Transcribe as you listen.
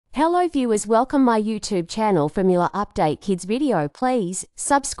Hello viewers, welcome my YouTube channel Formula Update Kids video. Please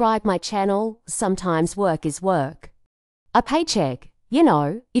subscribe my channel. Sometimes work is work. A paycheck, you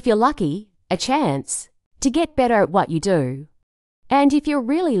know, if you're lucky, a chance to get better at what you do. And if you're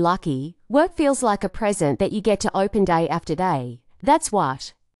really lucky, work feels like a present that you get to open day after day. That's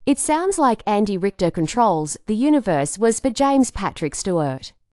what it sounds like Andy Richter controls the universe was for James Patrick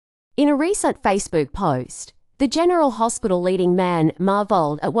Stewart. In a recent Facebook post, the General Hospital leading man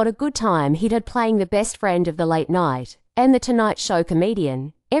marveled at what a good time he'd had playing the best friend of the late night and the Tonight Show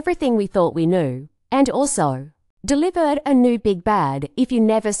comedian, everything we thought we knew, and also delivered a new big bad. If you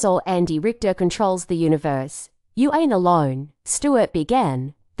never saw Andy Richter controls the universe, you ain't alone. Stewart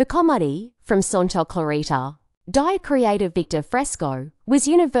began the comedy from Santa Clarita. Diet creator Victor Fresco was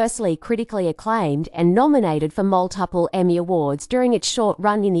universally critically acclaimed and nominated for multiple Emmy Awards during its short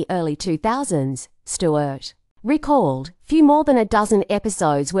run in the early 2000s. Stewart recalled, few more than a dozen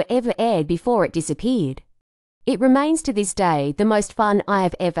episodes were ever aired before it disappeared. It remains to this day the most fun I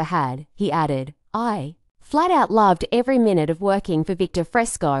have ever had, he added. I flat out loved every minute of working for Victor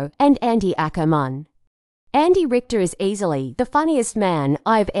Fresco and Andy Ackerman. Andy Richter is easily the funniest man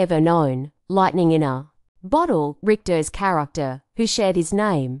I've ever known. Lightning in a bottle. Richter's character, who shared his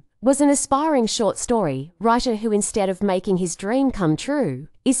name, was an aspiring short story writer who, instead of making his dream come true,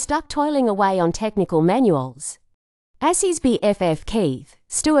 is stuck toiling away on technical manuals. As his BFF Keith,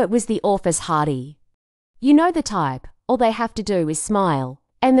 Stewart was the office hardy. You know the type, all they have to do is smile,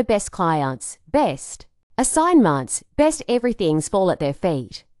 and the best clients, best assignments, best everything's fall at their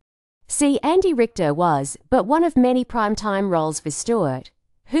feet. See, Andy Richter was but one of many primetime roles for Stewart,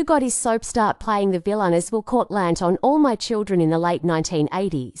 who got his soap start playing the villain as Will Courtland on All My Children in the late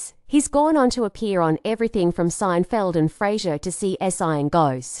 1980s. He's gone on to appear on everything from Seinfeld and Frasier to CSI and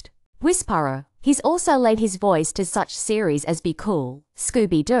Ghost Whisperer. He's also lent his voice to such series as Be Cool,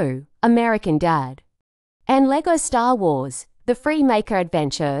 Scooby-Doo, American Dad, and Lego Star Wars, The Freemaker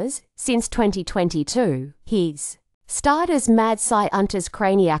Adventures. Since 2022, he's starred as Mad Scientist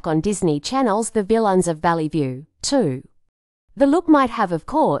Craniac on Disney Channel's The Villains of Valley View, 2. The look might have, of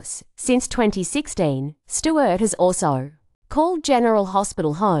course. Since 2016, Stewart has also called General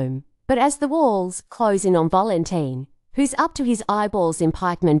Hospital home, but as the walls close in on Valentine, who's up to his eyeballs in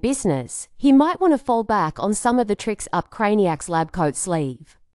pikeman business, he might want to fall back on some of the tricks up Craniac's lab coat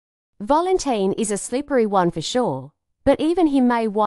sleeve. Valentine is a slippery one for sure, but even he may